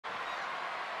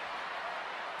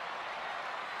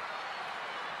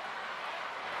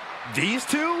These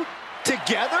two?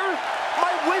 Together?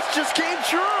 My wish just came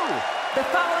true! The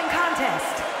following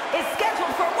contest is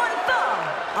scheduled for one fall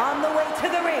on the way to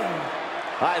the ring.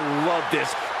 I love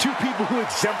this. Two people who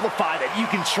exemplify that you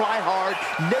can try hard,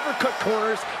 never cut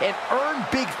corners, and earn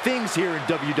big things here in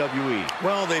WWE.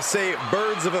 Well, they say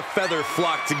birds of a feather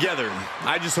flock together.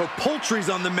 I just hope poultry's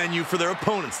on the menu for their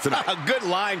opponents tonight. Good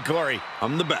line, Corey.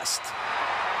 I'm the best.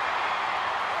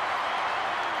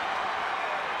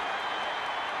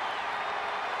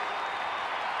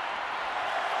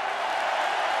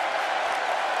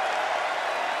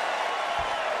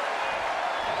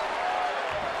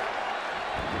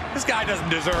 This guy doesn't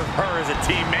deserve her as a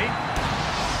teammate.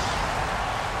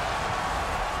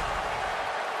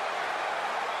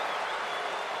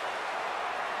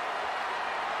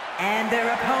 And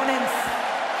their opponents.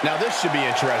 Now this should be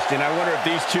interesting. I wonder if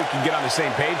these two can get on the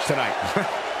same page tonight.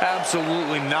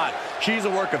 Absolutely not. She's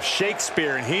a work of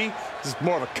Shakespeare, and he is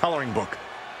more of a coloring book.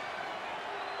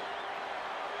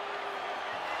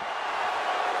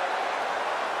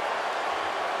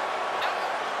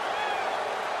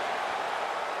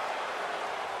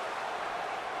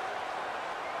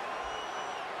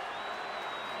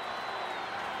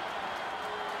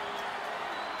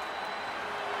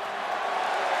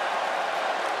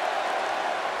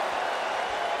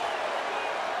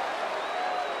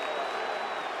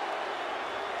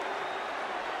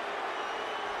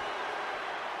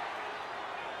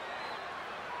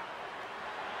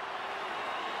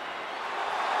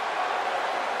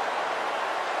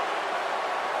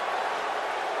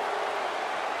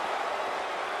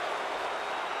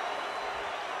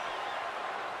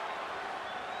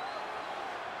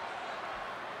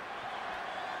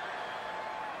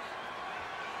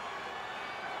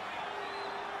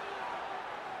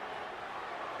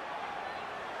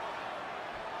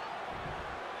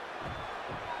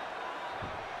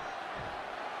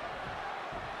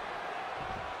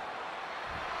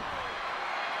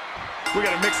 We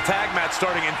got a mixed tag match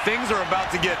starting, and things are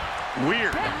about to get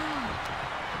weird.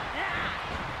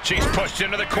 She's pushed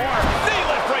into the corner. Knee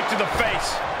lift right to the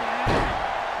face.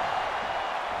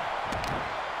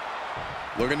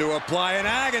 Looking to apply an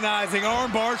agonizing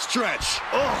armbar stretch.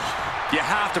 You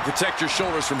have to protect your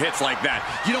shoulders from hits like that.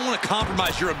 You don't want to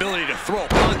compromise your ability to throw a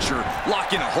punch or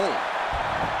lock in a hold.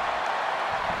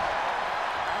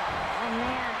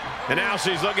 And now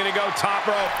she's looking to go top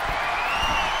rope.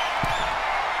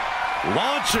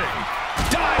 Launching.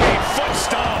 Diving foot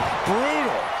stomp.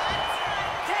 Brutal.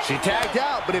 She tagged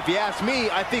out, but if you ask me,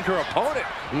 I think her opponent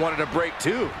wanted a break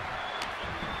too.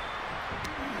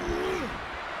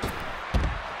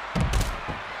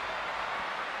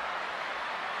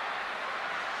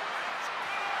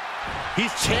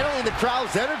 He's channeling the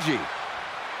crowd's energy.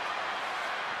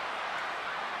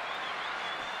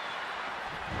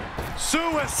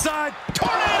 Suicide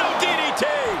tornado DDT.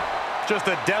 Just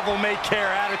a devil-may-care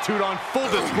attitude on full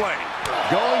display.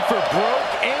 Going for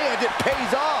broke, and it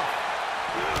pays off.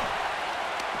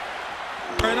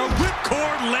 And a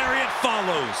ripcord lariat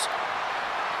follows.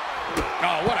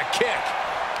 Oh, what a kick.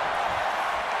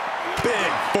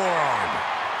 Big forearm.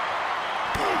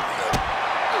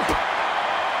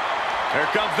 Here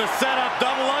comes the setup,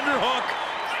 double underhook.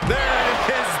 There is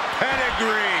his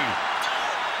pedigree.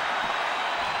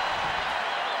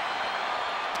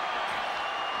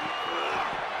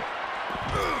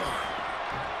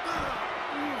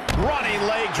 Running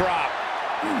leg drop.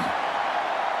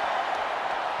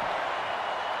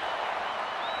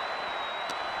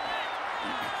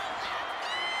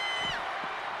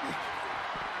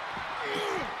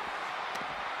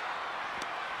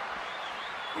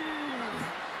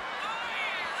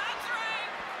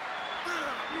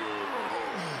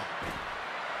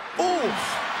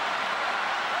 Oof.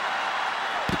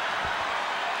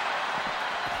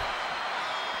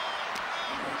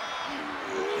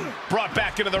 Brought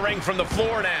back into the ring from the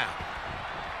floor now.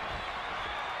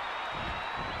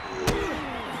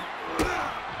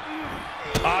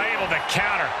 Able to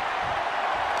counter.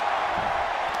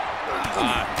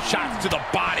 Shots to the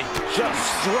body. Just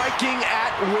striking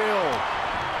at will.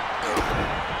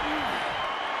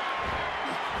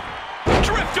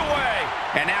 Drift away.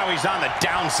 And now he's on the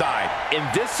downside. In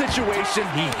this situation,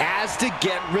 he has to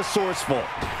get resourceful.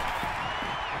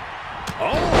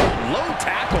 Oh, low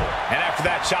tackle. And after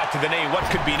that shot to the knee, what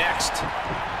could be next?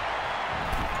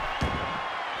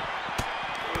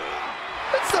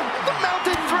 It's the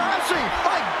mounted thrashing.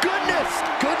 My goodness.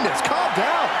 Goodness, calm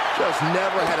down. Just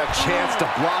never had a chance to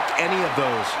block any of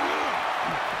those.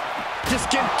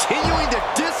 Just continuing to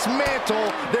dismantle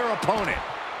their opponent.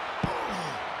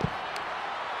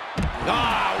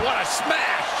 Ah, what a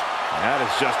smash. That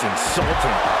is just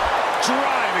insulting.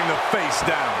 driving the face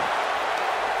down.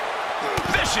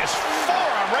 Vicious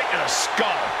forearm right to the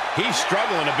skull. He's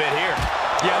struggling a bit here.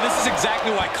 Yeah, this is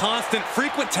exactly why constant,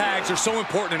 frequent tags are so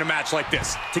important in a match like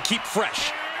this, to keep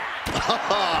fresh.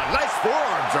 Nice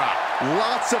forearm drop.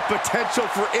 Lots of potential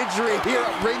for injury here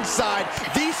at ringside.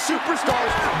 These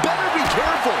superstars better be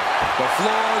careful. The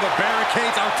floor, the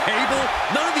barricades, our table,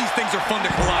 none of these things are fun to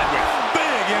collide with.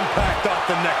 Big impact off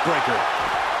the neck breaker.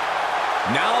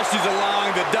 Now she's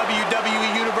allowing the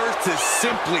WWE Universe to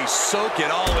simply soak it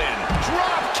all in.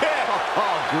 Drop kick.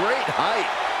 Oh, great height.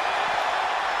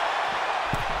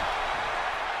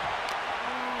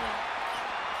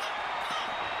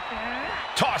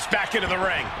 Tossed back into the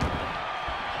ring.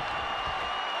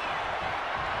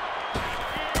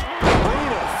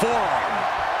 Brutal forearm.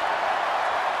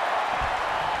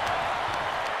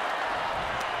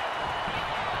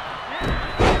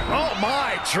 Oh,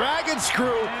 my. Dragon screw.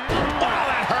 Oh,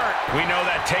 that hurt. We know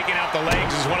that taking out the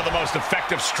legs is one of the most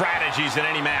effective strategies in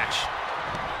any match.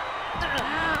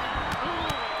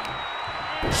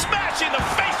 Smashing the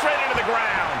face right into the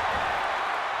ground.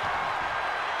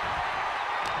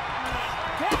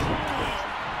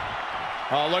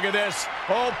 Oh, look at this.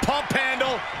 Oh, pump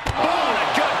handle. Oh, and a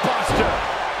gut buster.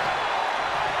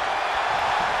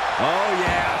 Oh,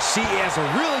 yeah. She is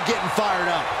really getting fired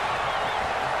up.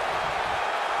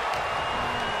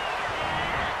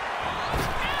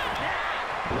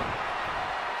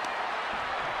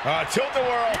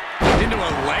 Tilt-a-whirl. Into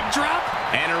a leg drop?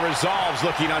 And her resolve's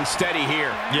looking unsteady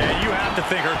here. Yeah, you have to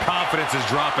think her confidence is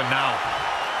dropping now.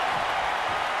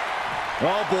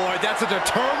 Oh, boy, that's a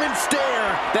determined stare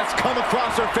that's come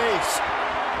across her face.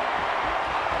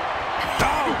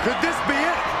 Oh, could this be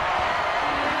it?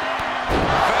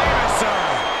 Famous, sir.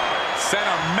 Sent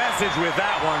a message with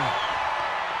that one.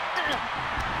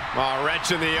 Oh,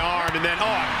 wrench in the arm, and then,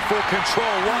 oh, Full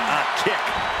control, what a kick.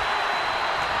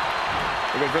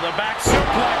 looking for the back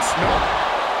suplex. Nope.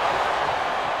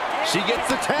 She gets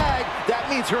the tag. That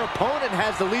means her opponent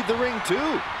has to leave the ring,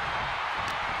 too.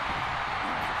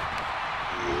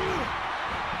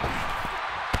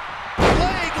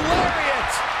 Leg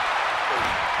lariat.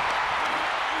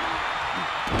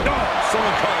 Oh,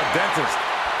 someone call a dentist.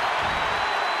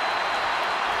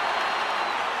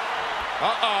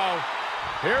 Uh-oh.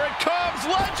 Here it comes,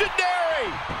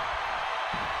 legendary.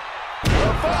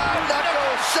 The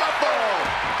five-knuckle shuffle.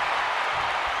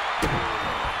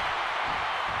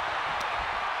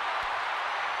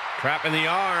 Trap in the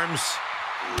arms.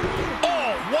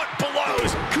 Oh, what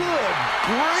blows. Good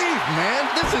grief, man.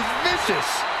 This is vicious.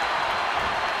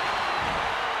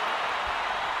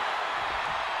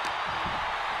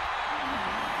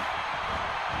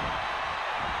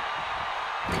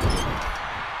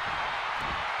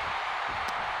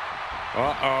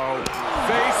 Uh-oh.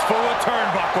 Face full of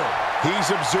turnbuckle. He's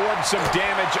absorbed some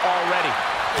damage already.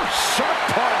 Sharp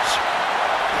punch.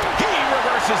 He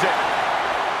reverses it.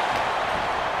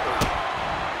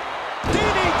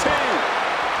 DDT.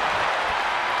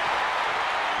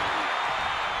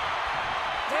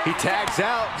 He tags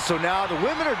out, so now the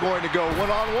women are going to go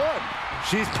one-on-one.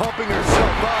 She's pumping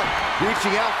herself up,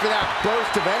 reaching out for that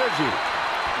burst of energy.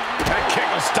 That kick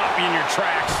will stop you in your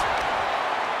tracks.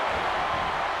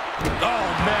 Oh,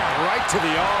 man, right to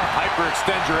the arm.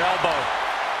 Hyperextend your elbow.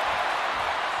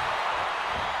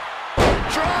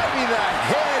 Driving the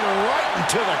head right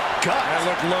into the gut. That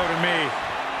looked low to me.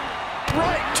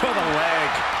 Right to the leg.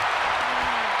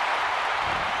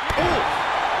 Oh,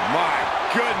 my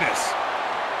goodness.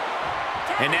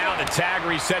 And now the tag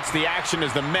resets the action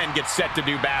as the men get set to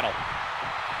do battle.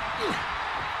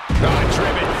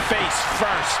 Driven face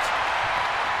first.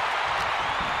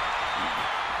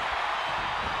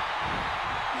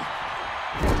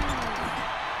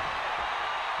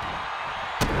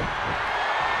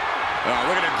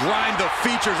 Looking to grind the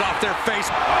features off their face.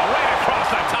 Right across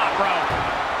the top rope.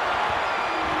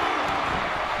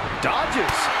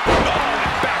 Dodges.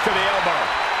 Oh, back to the elbow.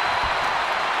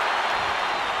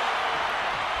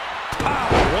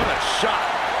 What a shot.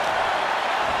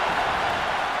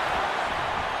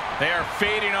 They are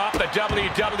feeding off the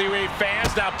WWE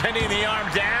fans, now pinning the arm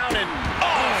down, and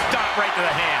stop right to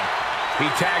the hand. He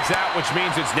tags out, which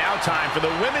means it's now time for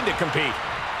the women to compete.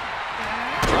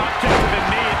 Drop kick to the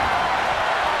knee.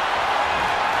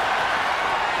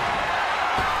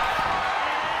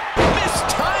 Missed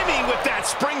timing with that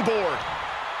springboard.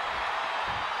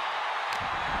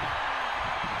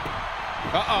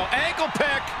 Uh-oh, ankle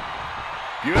pick.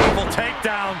 Beautiful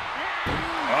takedown.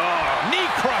 Oh, knee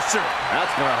crusher.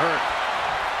 That's gonna hurt.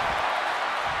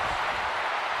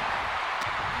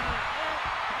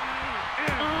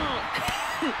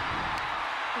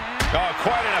 Oh,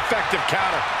 quite an effective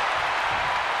counter.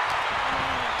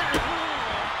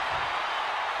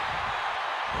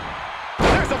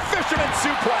 Fisherman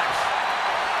suplex.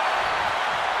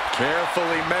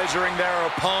 Carefully measuring their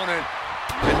opponent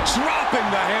and dropping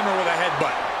the hammer with a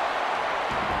headbutt.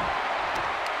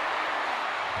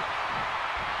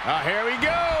 Here we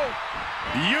go.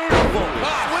 Beautiful.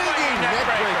 Swinging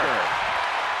neckbreaker.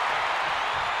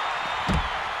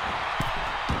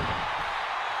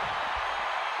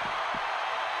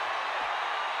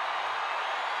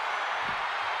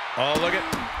 Oh, look at.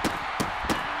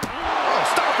 Oh,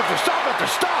 stop after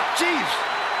stop. Jeez.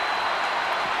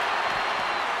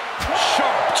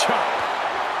 Sharp chop.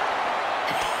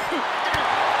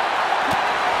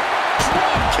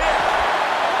 Drop kick.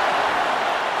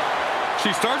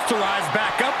 She starts to rise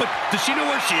back up, but does she know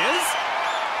where she is?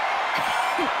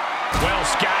 Well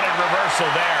scouted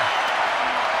reversal there.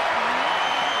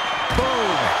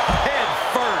 Boom. Head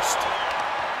first.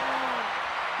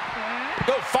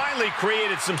 Oh, finally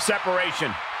created some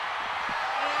separation.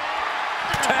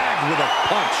 Tagged with a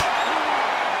punch.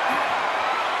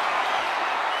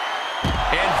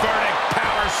 Inverted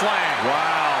power slam.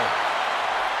 Wow.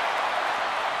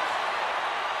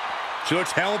 She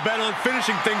looks hell-bent on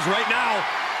finishing things right now.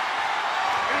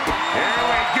 Here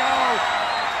we go.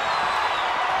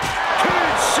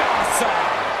 Kinshasa.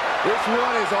 This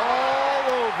one is all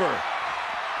over.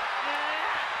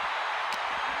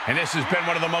 And this has been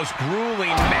one of the most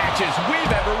grueling matches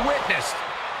we've ever witnessed.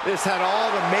 This had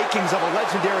all the makings of a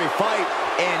legendary fight,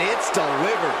 and it's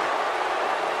delivered.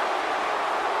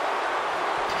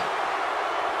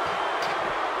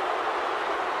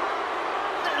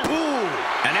 Ooh.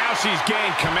 And now she's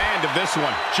gained command of this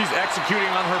one. She's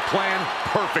executing on her plan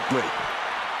perfectly.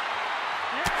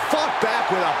 Fought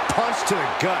back with a punch to the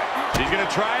gut. She's going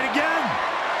to try it again.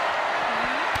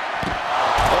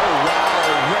 Oh,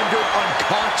 wow. Rendered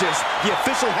unconscious. The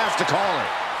official has to call it.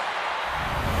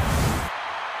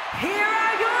 Here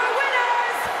are your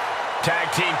winners. Tag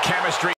team chemistry.